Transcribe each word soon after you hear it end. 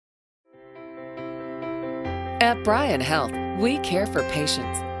At Bryan Health, we care for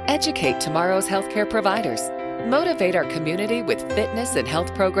patients, educate tomorrow's healthcare providers, motivate our community with fitness and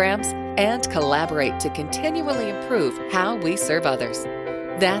health programs, and collaborate to continually improve how we serve others.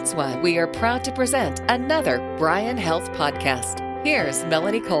 That's why we are proud to present another Bryan Health podcast. Here's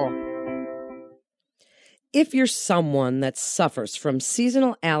Melanie Cole. If you're someone that suffers from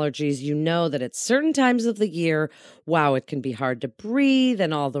seasonal allergies, you know that at certain times of the year, wow, it can be hard to breathe,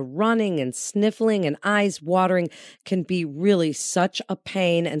 and all the running and sniffling and eyes watering can be really such a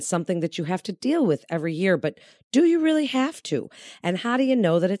pain and something that you have to deal with every year. But do you really have to? And how do you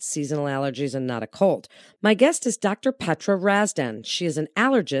know that it's seasonal allergies and not a cold? My guest is Dr. Petra Razdan. She is an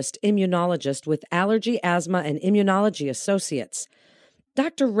allergist, immunologist with Allergy, Asthma, and Immunology Associates.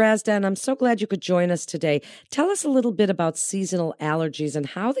 Dr. Razdan, I'm so glad you could join us today. Tell us a little bit about seasonal allergies and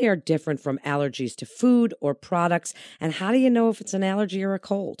how they are different from allergies to food or products, and how do you know if it's an allergy or a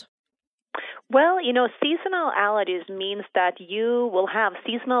cold? Well, seasonal allergies means that you will have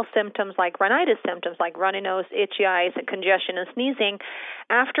seasonal symptoms like rhinitis symptoms, like runny nose, itchy eyes, and congestion and sneezing,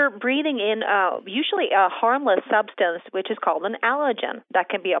 after breathing in usually a harmless substance, which is called an allergen. That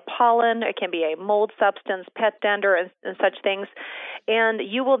can be a pollen, it can be a mold substance, pet dander, and such things. And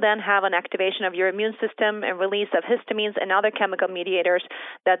you will then have an activation of your immune system and release of histamines and other chemical mediators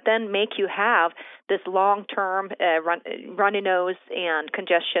that then make you have this long-term runny nose and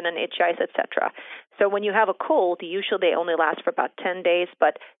congestion and itchy eyes, etc. So when you have a cold, usually they only last for about 10 days,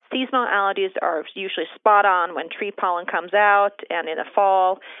 but seasonal allergies are usually spot on when tree pollen comes out and in the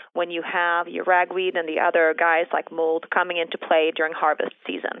fall when you have your ragweed and the other guys like mold coming into play during harvest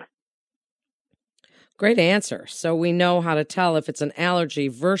season. Great answer. So we know how to tell if it's an allergy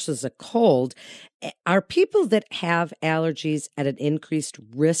versus a cold. Are people that have allergies at an increased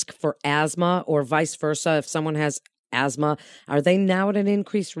risk for asthma, or vice versa? If someone has asthma, are they now at an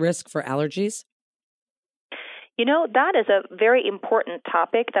increased risk for allergies? That is a very important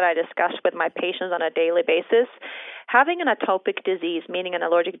topic that I discuss with my patients on a daily basis. Having an atopic disease, meaning an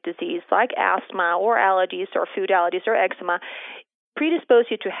allergic disease like asthma or allergies or food allergies or eczema, predispose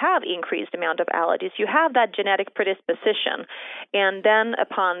you to have increased amount of allergies. You have that genetic predisposition, and then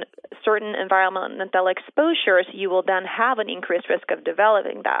upon certain environmental exposures, you will then have an increased risk of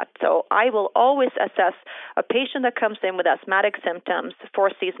developing that. So I will always assess a patient that comes in with asthmatic symptoms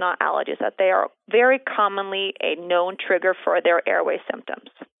for seasonal allergies, that they are very commonly a known trigger for their airway symptoms.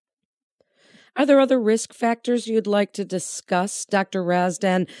 Are there other risk factors you'd like to discuss, Dr.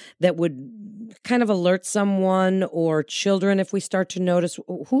 Razdan, that would kind of alert someone or children if we start to notice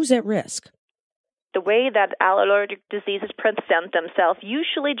who's at risk? The way that allergic diseases present themselves,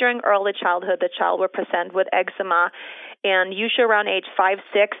 usually during early childhood, the child will present with eczema, and usually around age 5,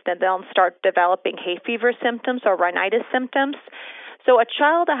 6, then they'll start developing hay fever symptoms or rhinitis symptoms. So a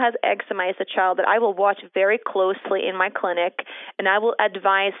child that has eczema is a child that I will watch very closely in my clinic, and I will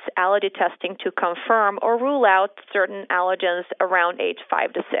advise allergy testing to confirm or rule out certain allergens around age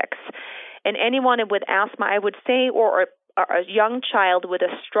 5 to 6. And anyone with asthma, I would say, or a young child with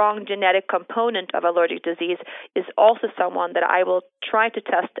a strong genetic component of allergic disease is also someone that I will try to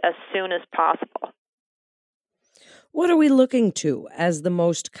test as soon as possible. What are we looking to as the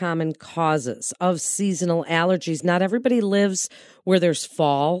most common causes of seasonal allergies? Not everybody lives where there's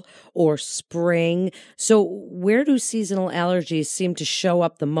fall or spring. So where do seasonal allergies seem to show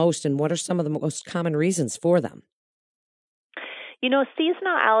up the most, and what are some of the most common reasons for them?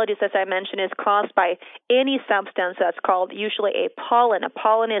 Seasonal allergies, as I mentioned, is caused by any substance that's called usually a pollen. A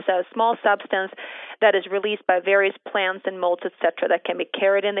pollen is a small substance that is released by various plants and molds, etc., that can be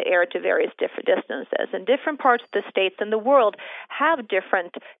carried in the air to various different distances. And different parts of the states and the world have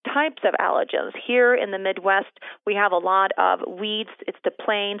different types of allergens. Here in the Midwest, we have a lot of weeds. It's the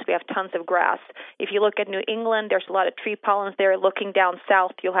plains. We have tons of grass. If you look at New England, there's a lot of tree pollens there. Looking down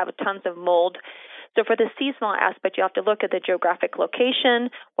south, you'll have tons of mold. So for the seasonal aspect, you have to look at the geographic location,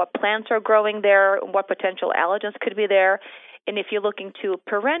 what plants are growing there, what potential allergens could be there. And if you're looking to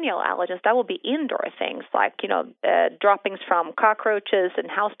perennial allergens, that will be indoor things like, droppings from cockroaches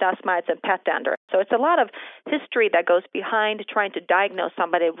and house dust mites and pet dander. So it's a lot of history that goes behind trying to diagnose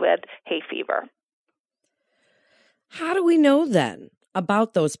somebody with hay fever. How do we know then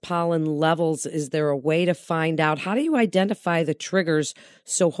about those pollen levels? Is there a way to find out? How do you identify the triggers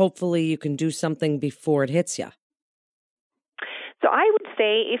so hopefully you can do something before it hits you? So I would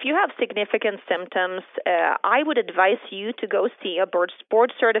say if you have significant symptoms, I would advise you to go see a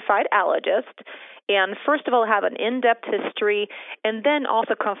board-certified allergist and first of all have an in-depth history, and then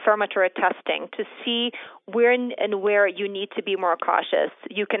also confirmatory testing to see when and where you need to be more cautious.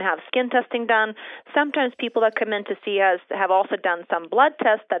 You can have skin testing done. Sometimes people that come in to see us have also done some blood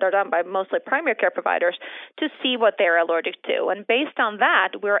tests that are done by mostly primary care providers to see what they're allergic to. And based on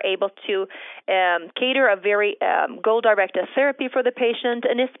that, we're able to cater a very goal-directed therapy for the patient,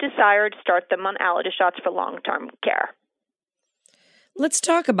 and if desired, start them on allergy shots for long-term care. Let's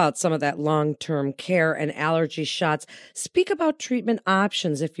talk about some of that long-term care and allergy shots. Speak about treatment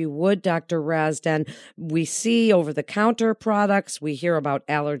options, if you would, Dr. Razdan. We see over-the-counter products. We hear about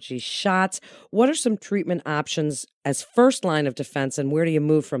allergy shots. What are some treatment options as first line of defense, and where do you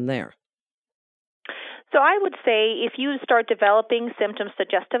move from there? So I would say if you start developing symptoms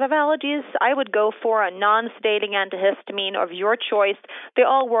suggestive of allergies, I would go for a non-sedating antihistamine of your choice. They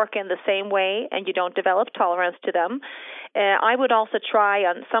all work in the same way, and you don't develop tolerance to them. I would also try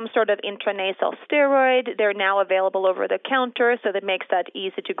on some sort of intranasal steroid. They're now available over the counter, so that makes that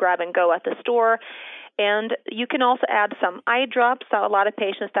easy to grab and go at the store. And you can also add some eye drops. So a lot of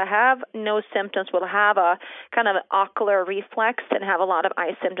patients that have no symptoms will have a kind of ocular reflex and have a lot of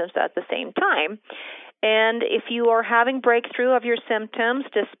eye symptoms at the same time. And if you are having breakthrough of your symptoms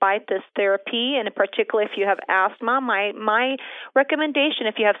despite this therapy, and particularly if you have asthma, my recommendation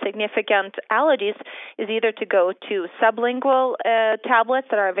if you have significant allergies is either to go to sublingual tablets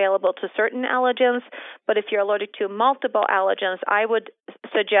that are available to certain allergens, but if you're allergic to multiple allergens, I would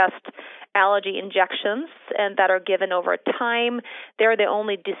suggest allergy injections and that are given over time. They're the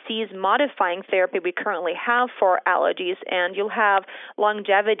only disease-modifying therapy we currently have for allergies, and you'll have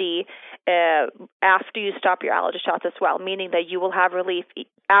longevity after you stop your allergy shots as well, meaning that you will have relief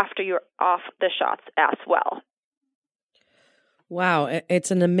after you're off the shots as well. Wow,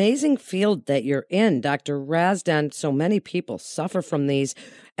 it's an amazing field that you're in, Dr. Razdan. So many people suffer from these.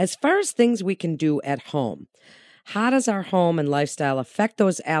 As far as things we can do at home, how does our home and lifestyle affect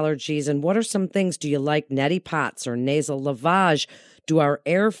those allergies, and what are some things? Do you like neti pots or nasal lavage? Do our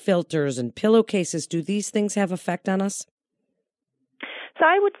air filters and pillowcases, do these things have effect on us? So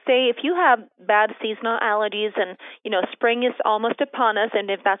I would say if you have bad seasonal allergies and, spring is almost upon us,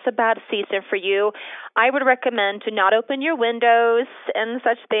 and if that's a bad season for you, I would recommend to not open your windows and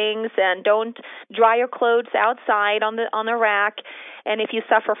such things, and don't dry your clothes outside on the rack. And if you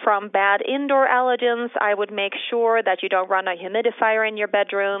suffer from bad indoor allergens, I would make sure that you don't run a humidifier in your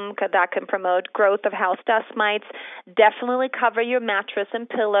bedroom, because that can promote growth of house dust mites. Definitely cover your mattress and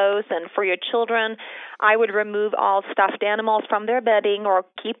pillows. And for your children, I would remove all stuffed animals from their bedding, or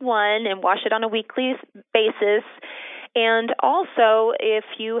keep one and wash it on a weekly basis. And also, if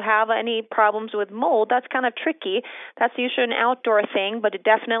you have any problems with mold, that's kind of tricky. That's usually an outdoor thing, but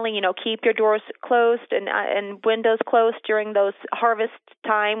definitely, keep your doors closed and windows closed during those harvest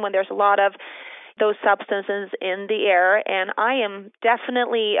time when there's a lot of those substances in the air. And I am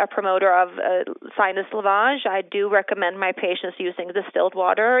definitely a promoter of sinus lavage. I do recommend my patients using distilled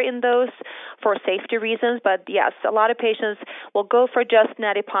water in those for safety reasons. But yes, a lot of patients will go for just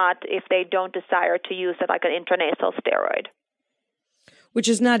neti pot if they don't desire to use it like an intranasal steroid. Which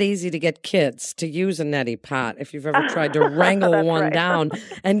is not easy to get kids to use a neti pot if you've ever tried to wrangle one right. down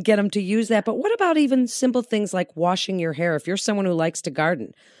and get them to use that. But what about even simple things like washing your hair? If you're someone who likes to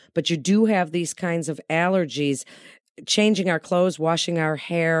garden, but you do have these kinds of allergies, changing our clothes, washing our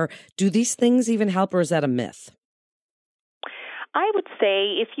hair, do these things even help, or is that a myth? I would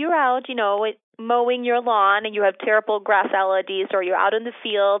say if you're out, mowing your lawn and you have terrible grass allergies, or you're out in the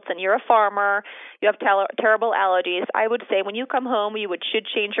fields and you're a farmer, you have terrible allergies, I would say when you come home, you should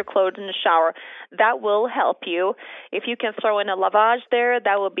change your clothes in the shower. That will help you. If you can throw in a lavage there,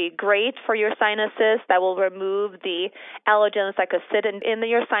 that will be great for your sinuses. That will remove the allergens that could sit in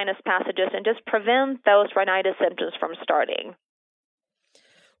your sinus passages and just prevent those rhinitis symptoms from starting.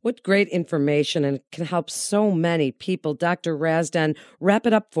 What great information, and it can help so many people. Dr. Razdan, wrap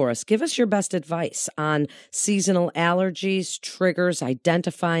it up for us. Give us your best advice on seasonal allergies, triggers,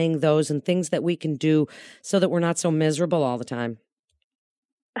 identifying those, and things that we can do so that we're not so miserable all the time.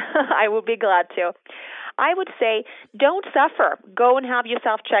 I will be glad to. I would say don't suffer. Go and have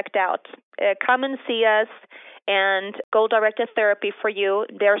yourself checked out. Come and see us. And goal-directed therapy for you.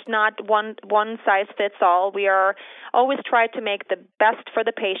 There's not one size fits all. We are always trying to make the best for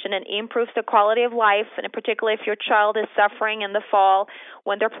the patient and improve the quality of life. And particularly if your child is suffering in the fall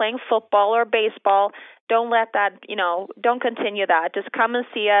when they're playing football or baseball, don't let that, don't continue that. Just come and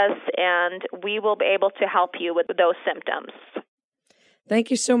see us, and we will be able to help you with those symptoms. Thank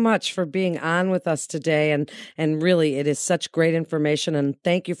you so much for being on with us today. And really, it is such great information. And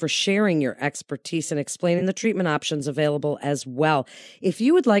thank you for sharing your expertise and explaining the treatment options available as well. If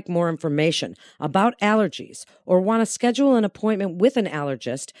you would like more information about allergies or want to schedule an appointment with an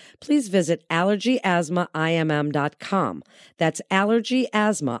allergist, please visit allergyasthmaimm.com. That's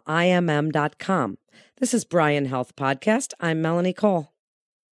allergyasthmaimm.com. This is Bryan Health Podcast. I'm Melanie Cole.